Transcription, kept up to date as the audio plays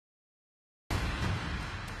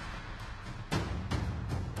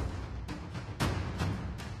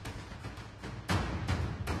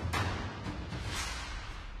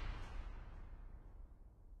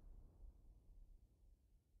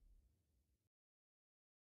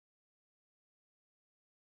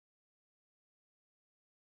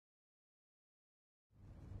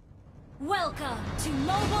Welcome to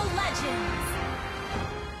Mobile Legends!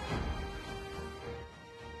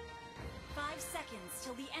 5 seconds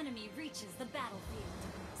till the enemy reaches the battlefield.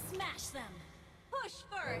 Smash them! Push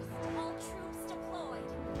first! All troops deployed!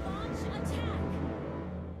 Launch attack!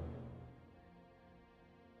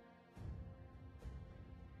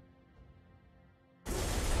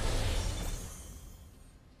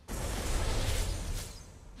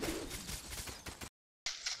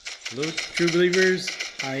 Hello, true believers.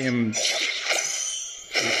 I am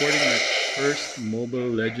recording my first Mobile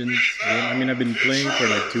Legends game. I mean, I've been playing for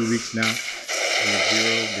like 2 weeks now with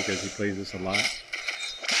Hero because he plays this a lot.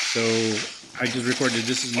 So I just recorded.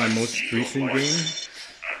 This is my most recent game,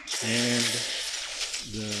 and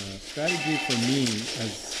the strategy for me,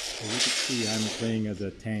 as you can see, I'm playing as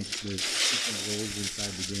a tank. There's different roles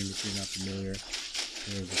inside the game if you're not familiar.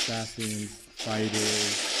 There's assassins,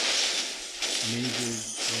 fighters,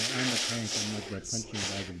 mages. I'm a tank. I'm like the punching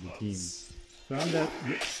bag of the team. So I'm that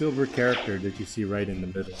silver character that you see right in the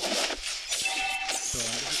middle. So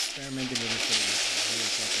I was experimenting with this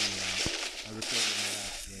I recorded my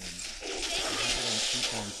last game. I had it on 2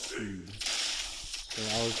 times speed. So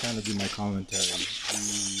I was trying to do my commentary. My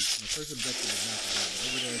first objective was not to die, but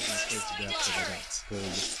over there is my first death that I got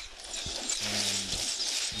pulled. And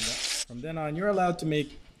from then on, you're allowed to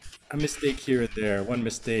make a mistake here and there, one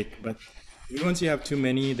mistake, but once you have too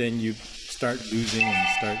many, then you start losing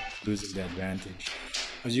the advantage.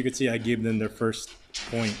 As you can see, I gave them their first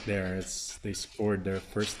point there. They scored their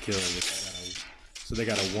first kill, so they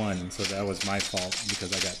got a 1. So that was my fault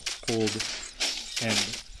because I got pulled and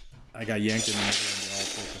I got yanked in the middle and they all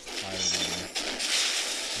focused fire on me.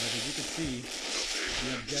 But as you can see,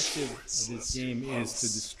 the objective of this game is to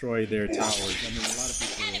destroy their towers. I mean, a lot of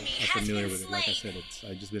people are familiar with it. Like I said,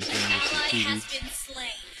 I've just been playing this for 2 weeks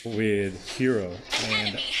with Hero,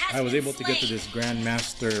 and I was able to get to this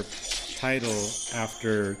Grandmaster title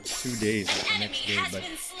after 2 days, like the next day. But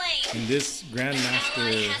in this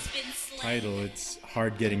Grandmaster title, it's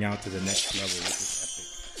hard getting out to the next level, which is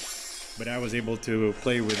epic. But I was able to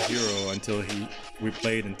play with Hero until we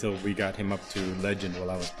played until we got him up to Legend while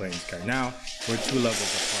I was playing Sky. Now we're 2 levels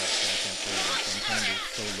apart, so I can't play with him. So I'm trying to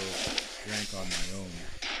solo rank on my own.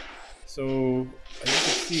 So as you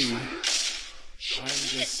can see, I'm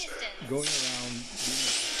just going around being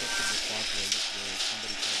as deceptive as possible. This way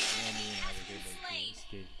somebody tried to kill me and I was able to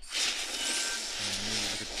escape. And maybe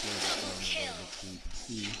I could kill this one a little bit so you can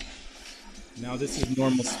see. Now this is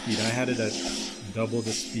normal speed. I had it at double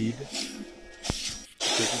the speed. This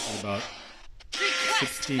is about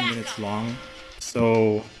 16 minutes long.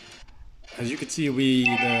 So as you can see, we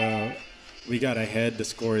got ahead. The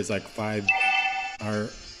score is like 5. Our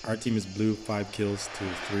team is blue, 5 kills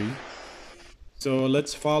to 3. So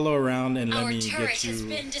let's follow around and let me get you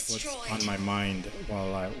what's on my mind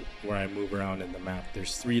where I move around in the map.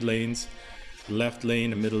 There's 3 lanes, left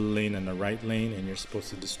lane, a middle lane, and a right lane, and you're supposed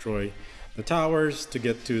to destroy the towers to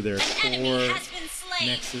get to their core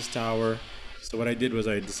Nexus tower. So what I did was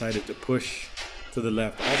I decided to push to the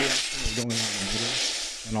left. All the action is going on in the middle,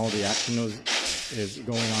 and all the action is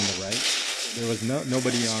going on the right. There was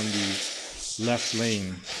nobody on the left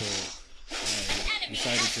lane, so I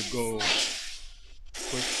decided to go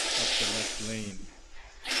push up the left lane,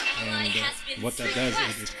 and what that does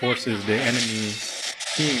is it forces the enemy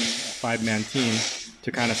team, 5-man team,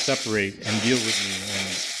 to kind of separate and deal with me,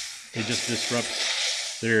 and it just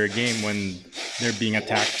disrupts their game when they're being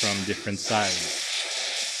attacked from different sides.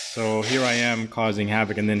 So here I am causing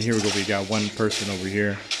havoc, and then here we go, we got one person over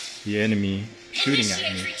here, the enemy, shooting at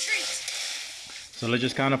me. So let's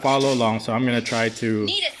just kind of follow along. So I'm going to try to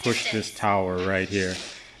push this tower right here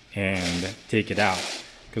and take it out,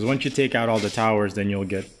 because once you take out all the towers, then you'll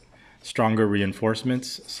get stronger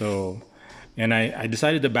reinforcements. So, and I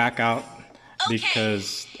decided to back out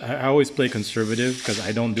because I always play conservative because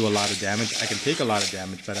I don't do a lot of damage. I can take a lot of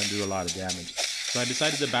damage, but I don't do a lot of damage. So I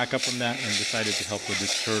decided to back up from that and decided to help with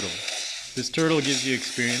this turtle. This turtle gives you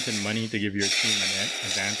experience and money to give your team an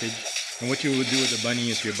advantage. And what you would do with the bunny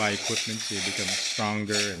is you buy equipment so you become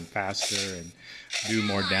stronger and faster and do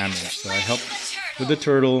more damage. So I helped with the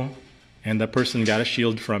turtle, and the person got a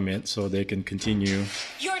shield from it so they can continue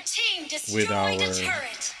with our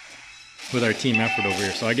team effort over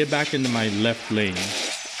here. So I get back into my left lane,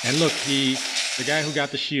 and look, the guy who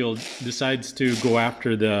got the shield decides to go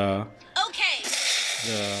after the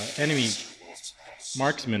enemy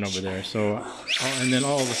marksman over there. So and then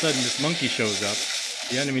all of a sudden this monkey shows up,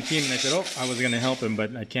 the enemy team, and I said, oh, I was gonna help him,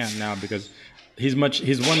 but I can't now because he's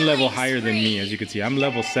 1 level higher than me. As you can see, I'm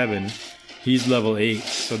level 7, he's level 8,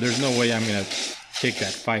 so there's no way I'm gonna take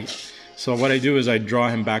that fight. So what I do is I draw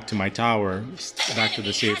him back to my tower, back to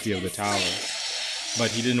the safety of the tower.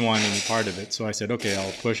 But he didn't want any part of it, so I said, okay,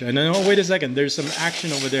 I'll push. And then, oh, wait a second, there's some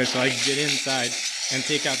action over there, so I get inside and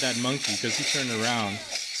take out that monkey because he turned around.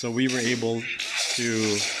 So we were able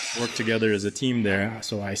to work together as a team there.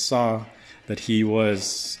 So I saw that he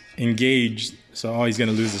was engaged, so oh, he's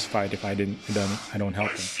gonna lose this fight if I don't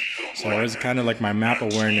help him. So it was kind of like my map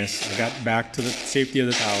awareness. I got back to the safety of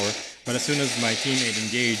the tower, but as soon as my teammate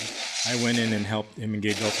engaged, I went in and helped him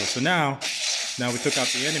engage also. So now we took out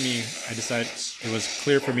the enemy. I decided it was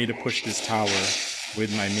clear for me to push this tower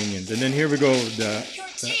with my minions. And then here we go, the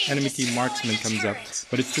enemy team marksman comes up,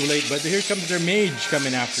 but it's too late. But here comes their mage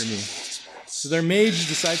coming after me. So their mage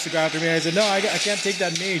decides to go after me. I said, no, I can't take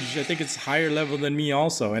that mage. I think it's higher level than me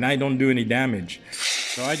also, and I don't do any damage.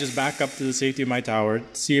 So I just back up to the safety of my tower,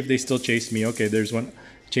 see if they still chase me. Okay, there's one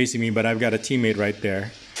chasing me, but I've got a teammate right there.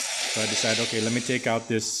 So I decided, okay, let me take out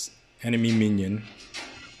this enemy minion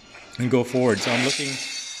and go forward. So I'm looking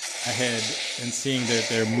ahead and seeing that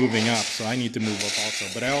they're moving up, so I need to move up also.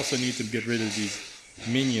 But I also need to get rid of these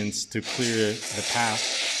minions to clear the path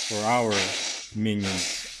for our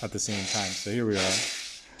minions at the same time. So here we are.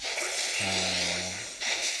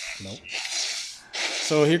 Nope.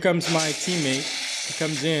 So here comes my teammate. He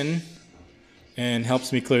comes in and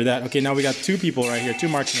helps me clear that. Okay, now we got two people right here, two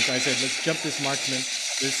marksmen. So I said, let's jump this marksman.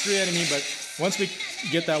 There's three enemy, but once we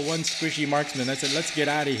get that one squishy marksman, I said, let's get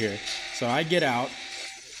out of here. So I get out.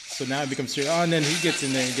 So now it becomes three. Oh, and then he gets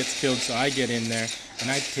in there and gets killed. So I get in there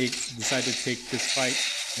and I decide to take this fight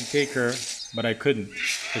and take her, but I couldn't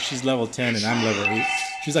because she's level 10 and I'm level 8.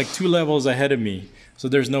 She's like 2 levels ahead of me. So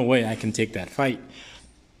there's no way I can take that fight.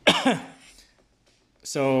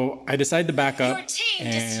 So I decide to back up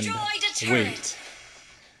and wait.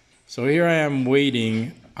 So here I am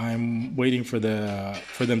waiting. I'm waiting for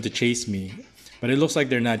them to chase me, but it looks like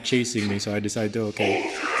they're not chasing me. So I decided to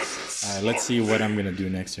let's see what I'm gonna do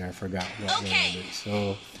next year. I forgot what I'm gonna do.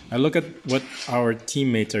 So I look at what our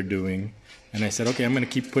teammates are doing, and I said, okay, I'm gonna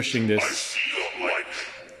keep pushing this.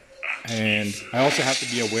 And I also have to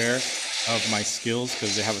be aware of my skills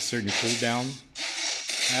because they have a certain cooldown.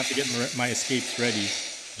 I have to get my escapes ready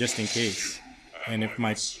just in case. And if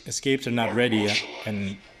my escapes are not ready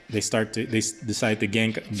and they decide to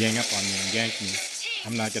gang up on me and gank me,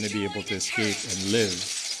 I'm not going to be able to escape and live.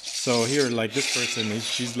 So here, like this person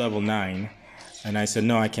she's level 9, and I said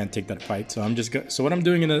no, I can't take that fight. So so what I'm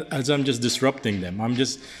doing is I'm just disrupting them. I'm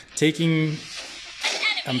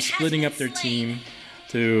splitting up their team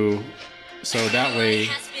so that way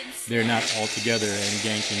they're not all together and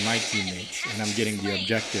ganking my teammates, and I'm getting the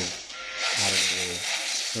objective out of the way.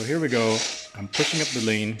 So here we go. I'm pushing up the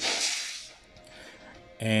lane,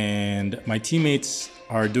 and my teammates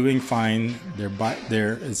are doing fine.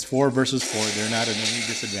 It's 4 versus 4. They're not at any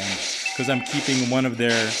disadvantage because I'm keeping one of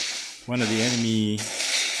the enemy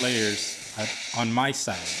players on my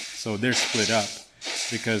side. So they're split up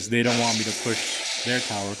because they don't want me to push their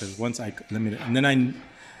tower. Because once I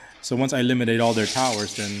eliminate all their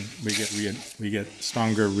towers, then we get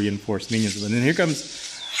stronger reinforced minions. And then here comes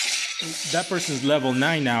that person's level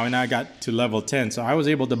 9 now, and I got to level 10. So I was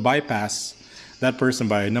able to bypass that person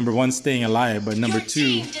by number 1 staying alive, but number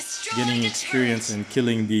 2 getting experience and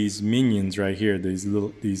killing these minions right here, these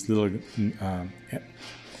little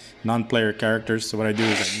non-player characters. So what I do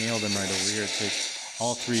is I nail them right over here. Take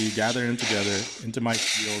all 3, gather them together into my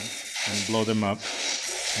shield, and blow them up.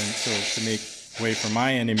 And so to make way for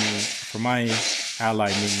my ally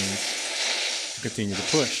minions to continue to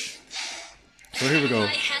push. So here we go.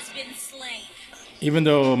 Even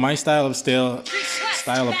though my style of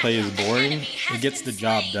play is boring, it gets the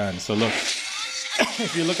job done. So look,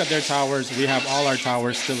 if you look at their towers, we have all our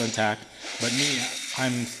towers still intact, but me,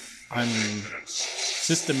 I'm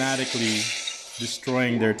systematically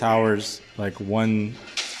destroying their towers like one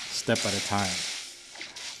step at a time.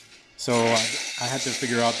 So I had to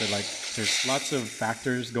figure out that like there's lots of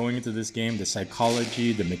factors going into this game: the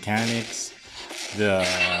psychology, the mechanics, the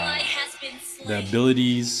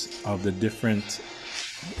abilities of the different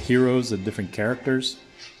heroes, the different characters.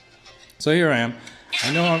 So here I am.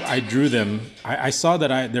 I know I drew them. I saw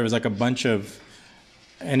that there was like a bunch of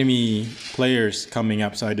enemy players coming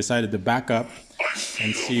up, so I decided to back up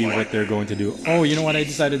and see what they're going to do. Oh, you know what I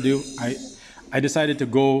decided to do? I decided to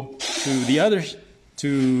go to the other,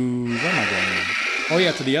 where am I going? Oh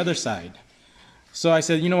yeah, to the other side. So I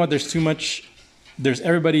said, you know what, there's too much,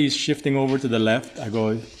 everybody's shifting over to the left. I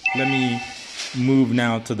go, let me move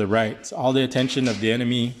now to the right. So all the attention of the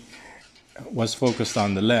enemy was focused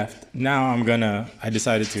on the left. Now I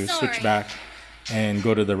decided to switch back and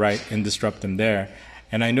go to the right and disrupt them there.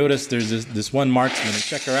 And I noticed there's this one marksman, and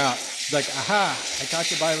check her out. She's like, aha, I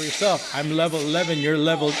caught you by yourself. I'm level 11, you're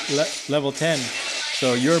level 10.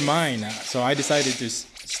 So you're mine. So I decided to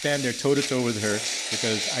stand there toe-to-toe with her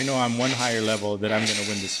because I know I'm one higher level that I'm going to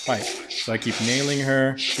win this fight. So I keep nailing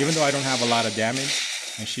her, even though I don't have a lot of damage,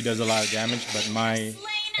 and she does a lot of damage, but my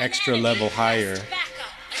extra level higher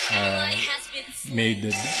made the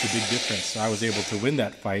big difference. So I was able to win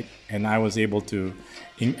that fight, and I was able to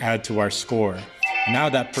add to our score. Now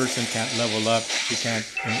that person can't level up, she can't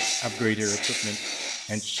upgrade her equipment,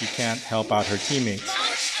 and she can't help out her teammates.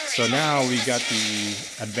 So now we got the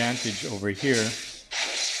advantage over here.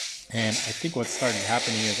 And I think what started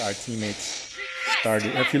happening is our teammates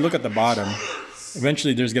started, if you look at the bottom,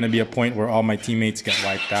 eventually there's going to be a point where all my teammates get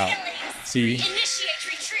wiped out. See?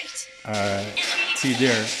 See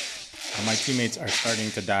there, my teammates are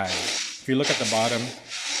starting to die. If you look at the bottom,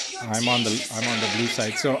 I'm on the blue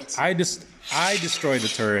side. So I destroy the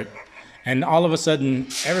turret, and all of a sudden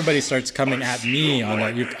everybody starts coming at me on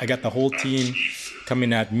that. I got the whole team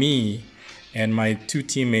coming at me, and my 2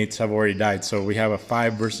 teammates have already died. So we have a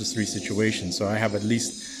 5 versus 3 situation. So I have at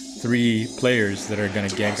least 3 players that are going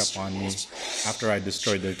to gank up on me after I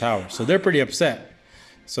destroyed their tower. So they're pretty upset.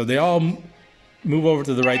 So they all move over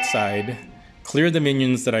to the right side, clear the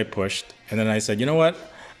minions that I pushed, and then I said, you know what?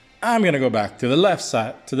 I'm going to go back to the left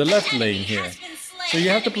side, to the left lane here. So you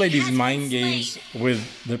have to play these mind games with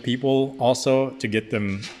the people also to get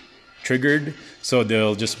them triggered, so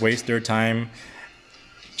they'll just waste their time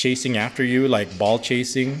chasing after you, like ball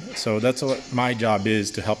chasing. So that's what my job is,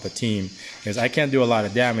 to help the team. Is I can't do a lot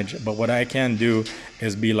of damage, but what I can do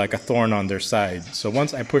is be like a thorn on their side. So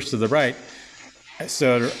once I push to the right,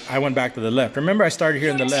 so I went back to the left. Remember, I started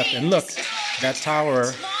here in the left, and look, that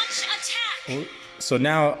tower. So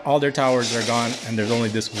now all their towers are gone, and there's only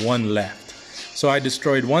this one left. So I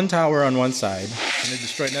destroyed one tower on one side, and I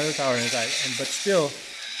destroyed another tower on the other side. But still,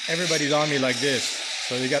 everybody's on me like this.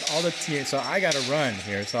 So they got all the team. So I got to run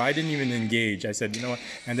here. So I didn't even engage. I said, you know what?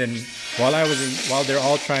 And then while they're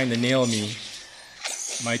all trying to nail me,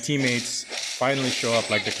 my teammates finally show up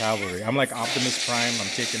like the cavalry. I'm like Optimus Prime. I'm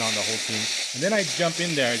taking on the whole team. And then I jump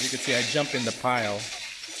in there. As you can see, I jump in the pile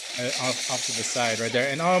off to the side right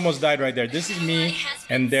there. And I almost died right there. This is me.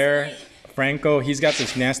 And there, Franco, he's got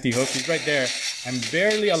this nasty hook. He's right there. I'm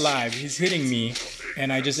barely alive. He's hitting me.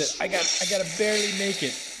 And I just said, I got to barely make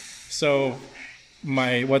it. So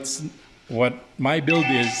what my build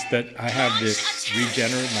is that I have this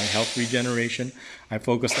my health regeneration. I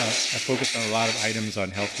focused on a lot of items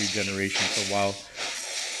on health regeneration. So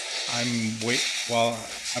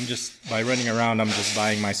by running around, I'm just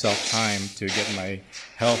buying myself time to get my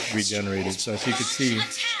health regenerated. So as you could see,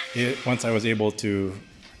 once I was able to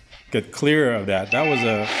get clear of that was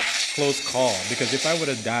a close call, because if I would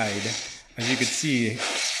have died, as you could see,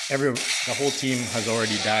 the whole team has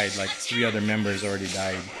already died. Like 3 other members already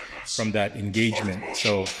died from that engagement.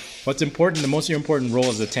 So what's important, the most important role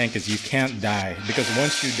as a tank is you can't die, because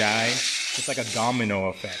once you die, it's like a domino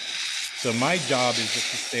effect. So my job is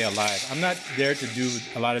just to stay alive. I'm not there to do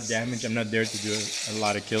a lot of damage. I'm not there to do a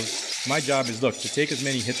lot of kills. My job is, look, to take as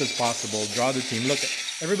many hits as possible, draw the team. Look,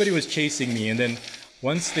 everybody was chasing me, and then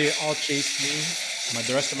once they all chased me,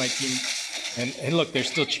 the rest of my team, and look, they're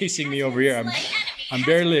still chasing me over here. I'm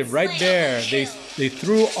barely right there. They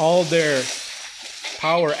threw all their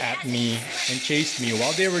power at me and chased me.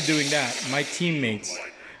 While they were doing that, my teammates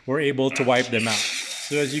were able to wipe them out.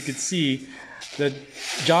 So as you can see, the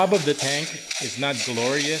job of the tank is not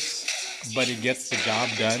glorious, but it gets the job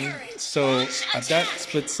done. So at that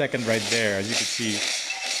split second right there, as you can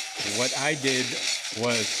see, what I did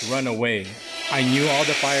was run away. I knew all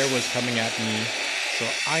the fire was coming at me, so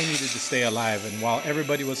I needed to stay alive. And while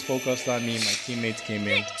everybody was focused on me, my teammates came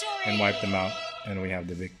in and wiped them out, and we have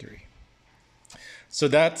the victory. So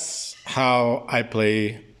that's how I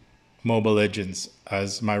play Mobile Legends,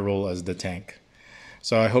 as my role as the tank.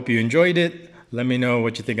 So I hope you enjoyed it. Let me know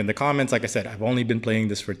what you think in the comments. Like I said, I've only been playing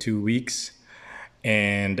this for 2 weeks,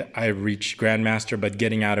 and I reached Grandmaster, but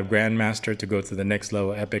getting out of Grandmaster to go to the next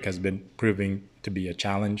level Epic has been proving to be a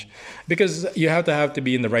challenge, because you have to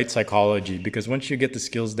be in the right psychology, because once you get the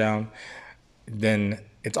skills down, then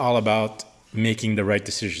it's all about making the right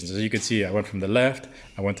decisions. As you can see, I went from the left,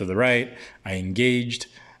 I went to the right, I engaged,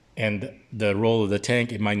 and the role of the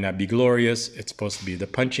tank, it might not be glorious. It's supposed to be the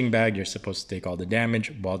punching bag. You're supposed to take all the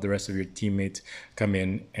damage while the rest of your teammates come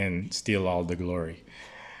in and steal all the glory.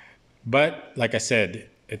 But like I said,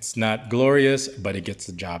 it's not glorious, but it gets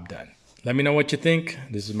the job done. Let me know what you think.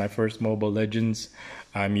 This is my first Mobile Legends.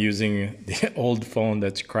 I'm using the old phone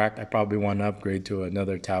that's cracked. I probably want to upgrade to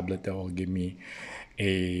another tablet that will give me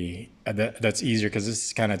that's easier because this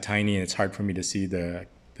is kind of tiny and it's hard for me to see the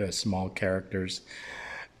small characters.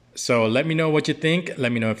 So let me know what you think.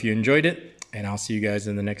 Let me know if you enjoyed it, and I'll see you guys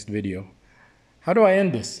in the next video. How do I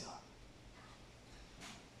end this?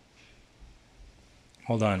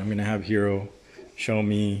 Hold on, I'm gonna have Hero show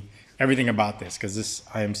me everything about this because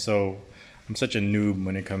I'm such a noob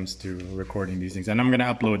when it comes to recording these things, and I'm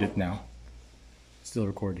gonna upload it now. Still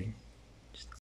recording.